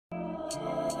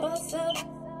What's up?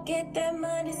 Get that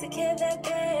money, secure that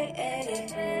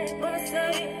bag. What's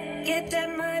up? Get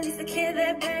that money, secure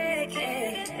that bag.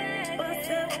 What's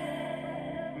up?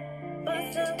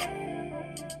 What's up?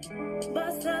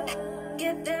 What's up?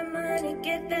 Get that money,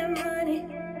 get that money.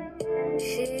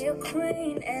 She a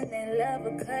queen and they love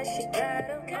her cause she got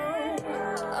her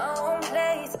own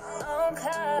place, own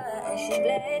car, and she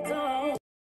black on.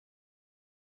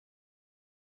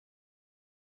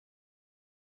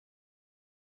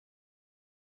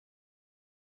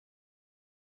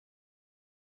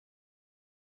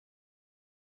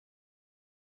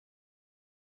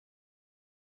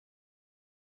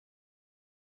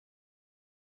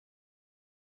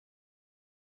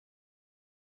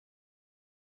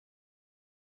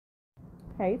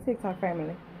 Hey TikTok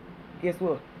family, guess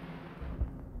what?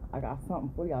 I got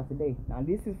something for y'all today. Now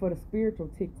this is for the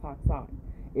spiritual TikTok side.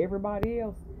 Everybody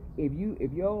else, if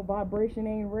your vibration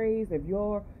ain't raised, if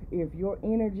your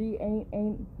energy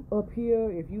ain't up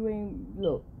here, if you ain't,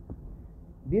 look,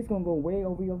 this gonna go way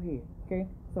over your head. Okay,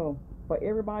 so for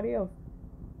everybody else,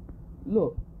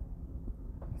 look.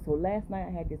 So last night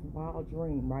I had this wild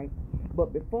dream, right?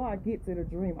 But before I get to the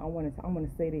dream, I'm gonna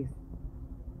say this.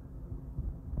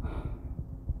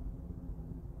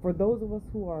 For those of us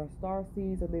who are star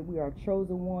seeds, or that we are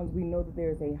chosen ones, we know that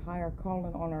there's a higher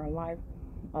calling on our life.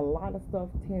 A lot of stuff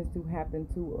tends to happen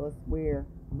to us where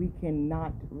we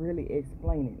cannot really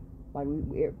explain it. Like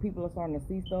people are starting to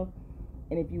see stuff.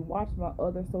 And if you watch my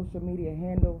other social media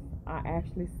handles, I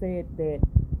actually said that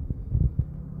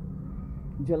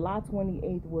July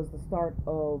 28th was the start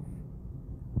of,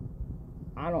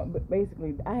 but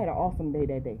basically I had an awesome day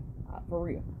that day, for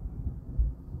real.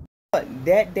 But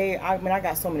that day, I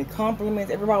got so many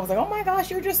compliments. Everybody was like, oh my gosh,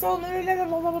 you're just so blah,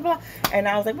 blah, blah, blah. And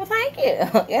I was like, well, thank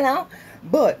you, you know.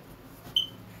 But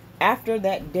after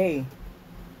that day,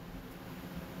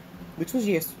 which was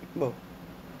day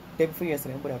before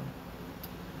yesterday, whatever,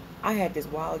 I had this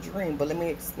wild dream. But let me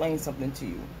explain something to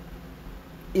you.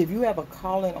 If you have a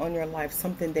calling on your life,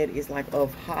 something that is like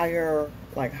of higher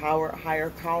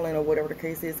calling, or whatever the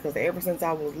case is, because ever since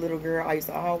I was a little girl, I used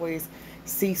to always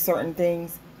see certain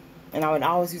things. And I would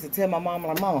always used to tell my mom,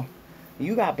 like, Mom,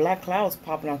 you got black clouds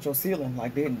popping out your ceiling.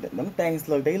 Like, them things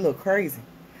look crazy.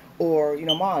 Or, you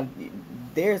know, Mom,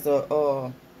 there's a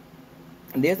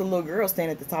little girl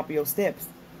standing at the top of your steps.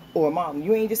 Or, Mom,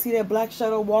 you ain't just see that black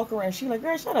shadow walk around. And she like,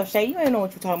 girl, shut up, Shay. You ain't know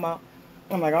what you're talking about.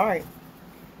 I'm like, all right.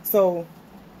 So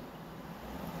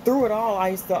through it all, I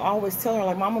used to always tell her,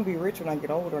 like, Mom, I'm gonna be rich when I get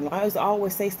older. And I used to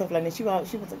always say stuff like that. She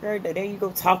was like, girl, there you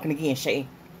go talking again, Shay.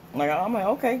 I'm like,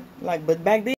 okay. Like, but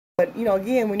back then. But, you know,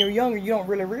 again, when you're younger, you don't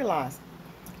really realize.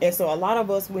 And so a lot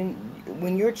of us,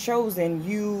 when you're chosen,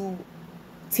 you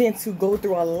tend to go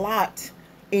through a lot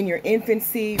in your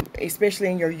infancy, especially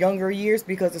in your younger years,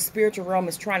 because the spiritual realm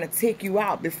is trying to take you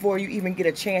out before you even get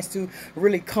a chance to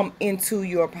really come into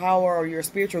your power or your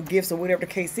spiritual gifts or whatever the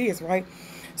case is, right?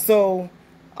 So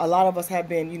a lot of us have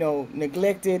been, you know,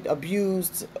 neglected,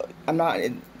 abused. I'm not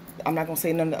going to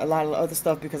say a lot of other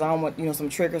stuff because I don't want, you know, some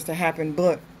triggers to happen,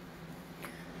 but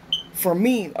for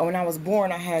me, when I was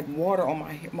born, I had water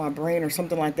on my brain or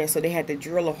something like that. So they had to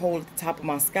drill a hole at the top of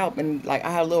my scalp. And like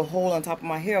I had a little hole on top of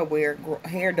my hair where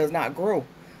hair does not grow.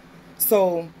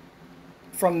 So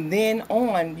from then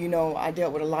on, you know, I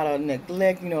dealt with a lot of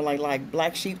neglect, you know, like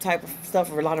black sheep type of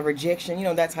stuff, or a lot of rejection, you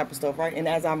know, that type of stuff, right? And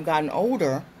as I've gotten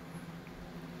older,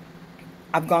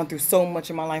 I've gone through so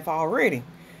much in my life already.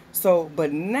 So,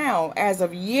 but now, as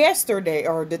of yesterday,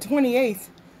 or the 28th,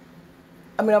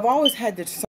 I mean, I've always had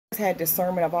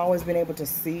discernment. I've always been able to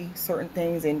see certain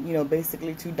things and, you know,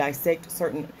 basically to dissect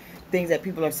certain things that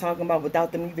people are talking about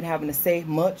without them even having to say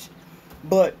much.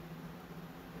 But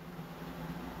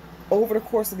over the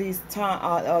course of these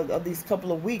these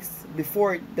couple of weeks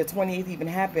before the 28th even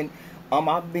happened,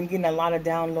 I've been getting a lot of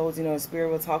downloads. You know, Spirit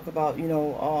will talk about, you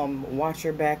know, watch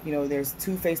your back. You know, there's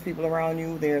two-faced people around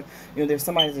you. There's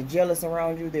somebody that's jealous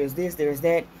around you. There's this, there's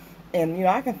that. And, you know,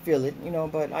 I can feel it, you know,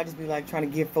 but I just be like trying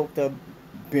to give folk the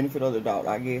benefit of the doubt,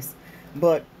 I guess.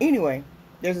 But anyway,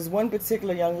 there's this one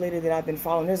particular young lady that I've been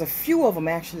following. There's a few of them,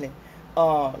 actually.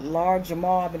 Large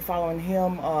Jamal, I've been following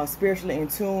him. Spiritually in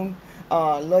Tune,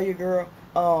 love your girl.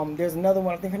 There's another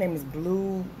one, I think her name is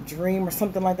Blue Dream or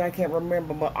something like that, I can't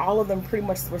remember. But all of them pretty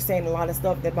much were saying a lot of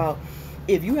stuff about,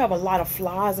 if you have a lot of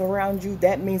flies around you,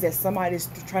 that means that somebody's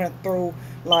trying to throw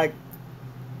like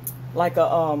what's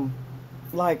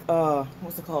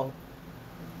it called,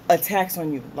 attacks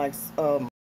on you,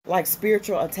 like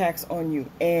spiritual attacks on you,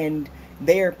 and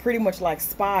they're pretty much like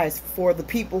spies for the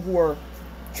people who are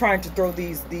trying to throw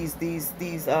these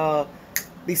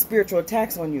spiritual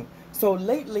attacks on you. So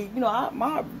lately, you know,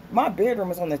 my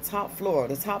bedroom is on the top floor,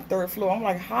 the top third floor. I'm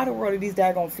like, how the world are these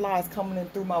daggone flies coming in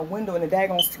through my window and the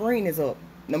daggone screen is up?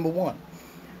 Number one.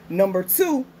 Number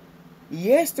two,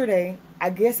 yesterday,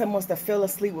 I guess I must have fell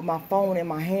asleep with my phone in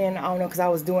my hand. I don't know, because I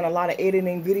was doing a lot of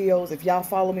editing videos. If y'all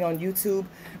follow me on YouTube,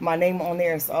 my name on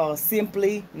there is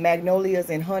Simply Magnolias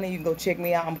and Honey. You can go check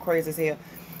me out. I'm crazy as hell.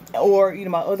 Or, you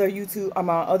know, my other YouTube, or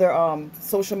my other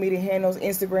social media handles,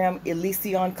 Instagram,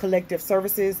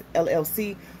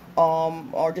 Elysiancollectiveservicesllc,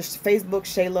 or just Facebook,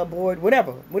 Shayla Boyd,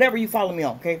 whatever you follow me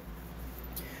on, okay?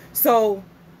 So,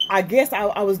 I guess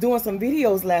I was doing some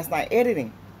videos last night,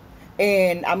 editing.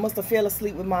 And I must have fell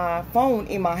asleep with my phone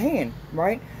in my hand,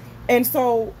 right? And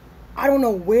so, I don't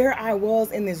know where I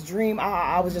was in this dream.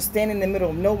 I was just standing in the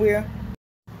middle of nowhere.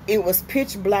 It was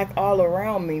pitch black all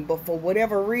around me, but for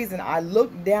whatever reason, I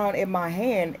looked down at my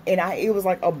hand, and it was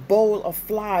like a bowl of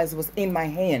flies was in my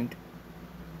hand.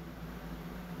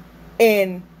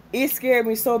 And it scared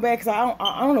me so bad, because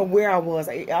I don't know where I was.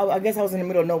 I guess I was in the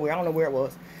middle of nowhere. I don't know where it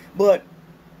was. But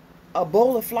a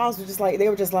bowl of flies was just like, they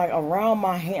were just like around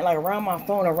my hand, like around my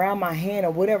phone, around my hand,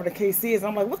 or whatever the case is. And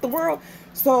I'm like, what the world?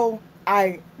 So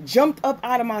I jumped up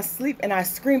out of my sleep, and I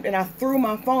screamed, and I threw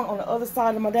my phone on the other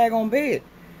side of my daggone bed.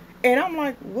 And I'm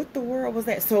like, what the world was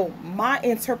that? So my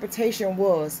interpretation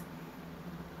was,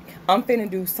 I'm finna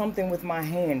do something with my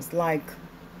hands. Like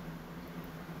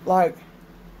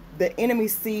the enemy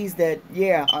sees that,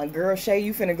 yeah, girl Shay,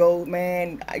 you finna go,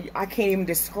 man. I can't even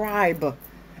describe.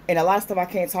 And a lot of stuff I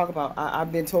can't talk about.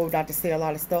 I've been told not to say a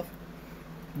lot of stuff.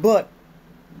 But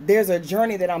there's a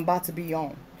journey that I'm about to be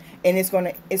on. And it's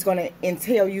gonna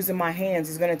entail using my hands.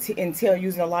 It's gonna entail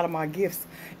using a lot of my gifts.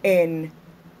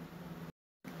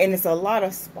 And it's a lot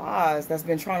of spies that's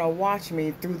been trying to watch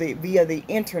me via the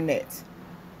internet,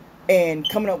 and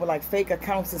coming up with like fake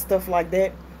accounts and stuff like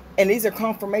that. And these are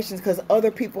confirmations, because other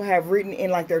people have written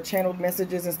in like their channeled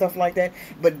messages and stuff like that.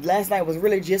 But last night was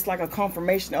really just like a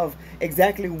confirmation of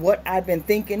exactly what I've been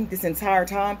thinking this entire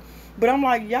time. But I'm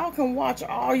like, y'all can watch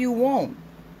all you want.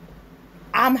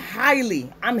 I'm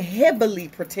heavily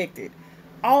protected.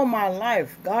 All my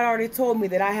life, God already told me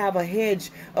that I have a hedge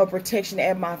of protection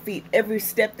at my feet. Every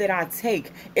step that I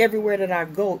take, everywhere that I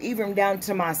go, even down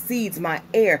to my seeds, my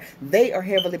air, they are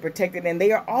heavily protected, and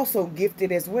they are also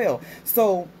gifted as well.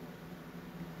 So,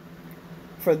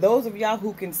 for those of y'all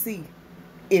who can see,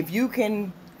 if you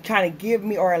can kind of give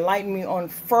me or enlighten me on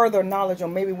further knowledge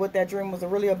on maybe what that dream was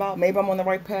really about, maybe I'm on the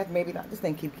right path, maybe not. This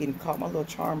thing keep getting caught. My little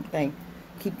charm thing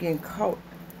keep getting caught.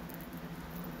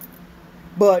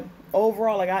 But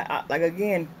overall, like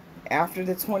again, after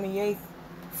the 28th,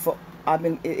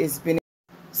 it's been,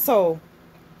 so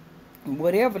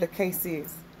whatever the case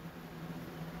is,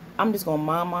 I'm just gonna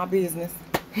mind my business,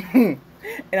 and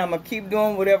I'm gonna keep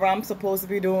doing whatever I'm supposed to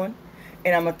be doing,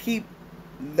 and I'm gonna keep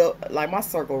my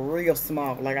circle real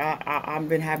small. Like I've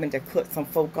been having to cut some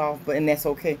folk off, and that's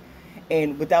okay.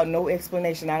 And without no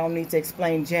explanation, I don't need to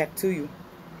explain jack to you,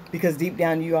 because deep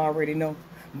down you already know.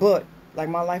 But like,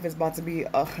 my life is about to be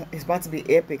it's about to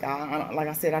be epic. Like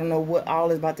I said, I don't know what all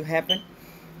is about to happen,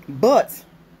 but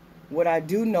what I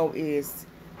do know is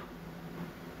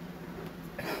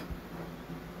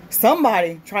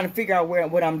somebody trying to figure out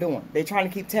what I'm doing. They're trying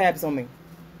to keep tabs on me,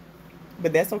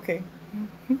 but that's okay.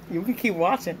 You can keep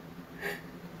watching,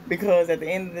 because at the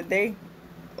end of the day,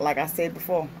 like I said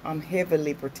before, I'm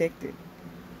heavily protected.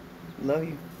 Love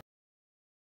you.